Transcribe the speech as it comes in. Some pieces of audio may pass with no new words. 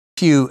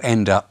if you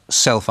end up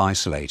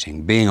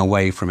self-isolating, being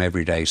away from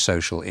everyday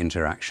social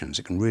interactions,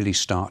 it can really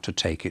start to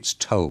take its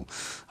toll.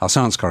 Our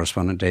science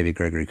correspondent, David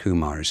Gregory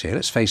Kumar, is here.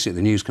 Let's face it,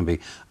 the news can be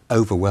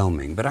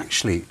overwhelming, but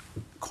actually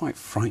quite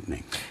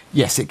frightening.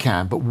 Yes, it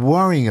can, but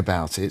worrying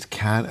about it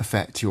can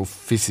affect your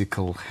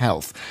physical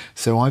health.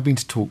 So I've been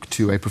to talk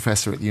to a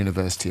professor at the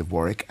University of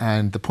Warwick,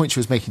 and the point she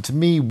was making to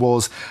me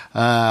was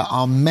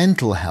our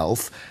mental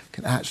health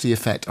can actually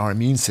affect our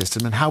immune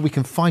system and how we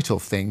can fight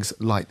off things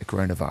like the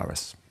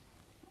coronavirus.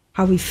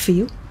 How we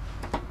feel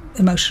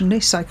emotionally,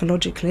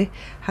 psychologically,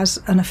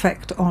 has an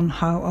effect on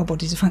how our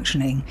bodies are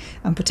functioning,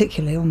 and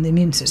particularly on the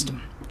immune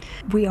system.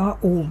 We are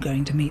all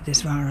going to meet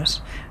this virus.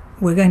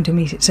 We're going to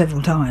meet it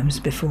several times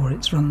before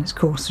it's run its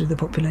course through the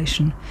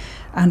population.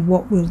 And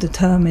what will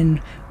determine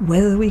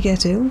whether we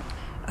get ill,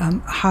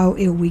 how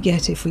ill we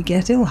get if we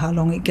get ill, how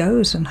long it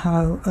goes and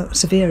how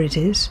severe it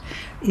is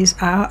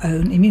our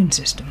own immune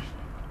system.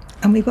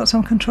 And we've got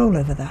some control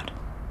over that.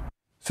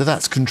 So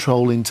that's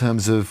control in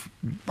terms of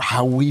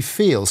how we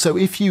feel. So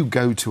if you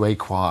go to a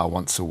choir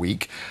once a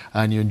week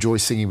and you enjoy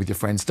singing with your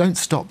friends, don't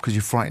stop because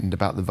you're frightened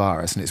about the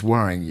virus and it's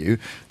worrying you.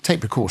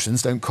 Take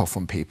precautions, don't cough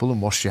on people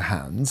and wash your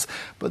hands.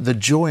 But the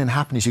joy and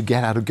happiness you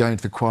get out of going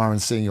to the choir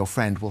and seeing your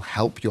friend will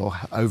help your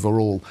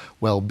overall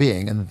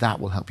well-being, and that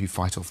will help you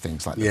fight off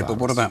things like the virus. Yeah, but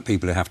what about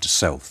people who have to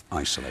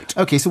self-isolate?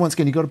 OK, so once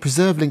again, you've got to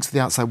preserve links to the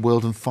outside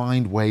world and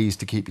find ways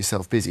to keep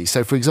yourself busy.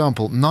 So, for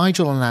example,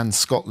 Nigel and Anne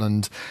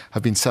Scotland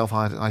have been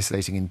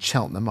self-isolating in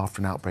Cheltenham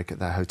after an outbreak at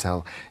their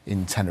hotel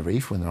in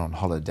Tenerife when they're on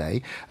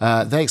holiday.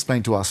 They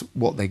explained to us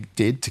what they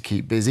did to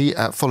keep busy,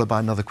 followed by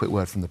another quick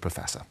word from the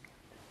professor.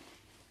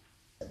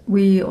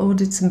 We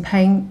ordered some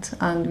paint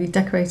and we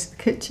decorated the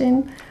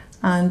kitchen,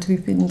 and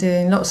we've been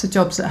doing lots of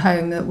jobs at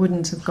home that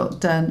wouldn't have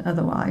got done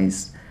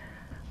otherwise.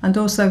 And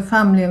also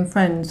family and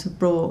friends have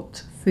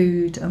brought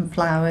food and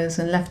flowers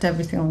and left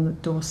everything on the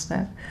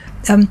doorstep.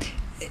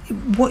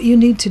 What you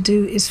need to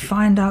do is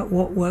find out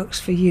what works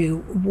for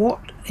you, what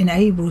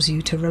enables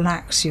you to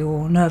relax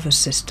your nervous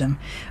system.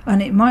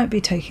 And it might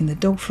be taking the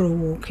dog for a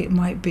walk, it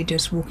might be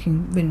just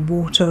walking in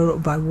water or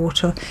by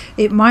water,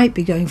 it might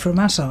be going for a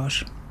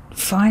massage.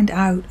 Find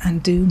out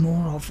and do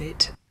more of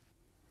it.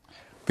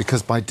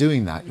 Because by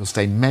doing that, you'll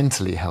stay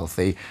mentally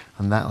healthy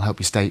and that'll help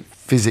you stay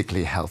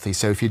physically healthy.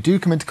 So if you do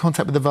come into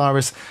contact with the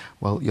virus,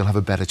 well, you'll have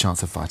a better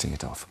chance of fighting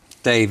it off.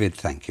 David,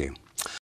 thank you.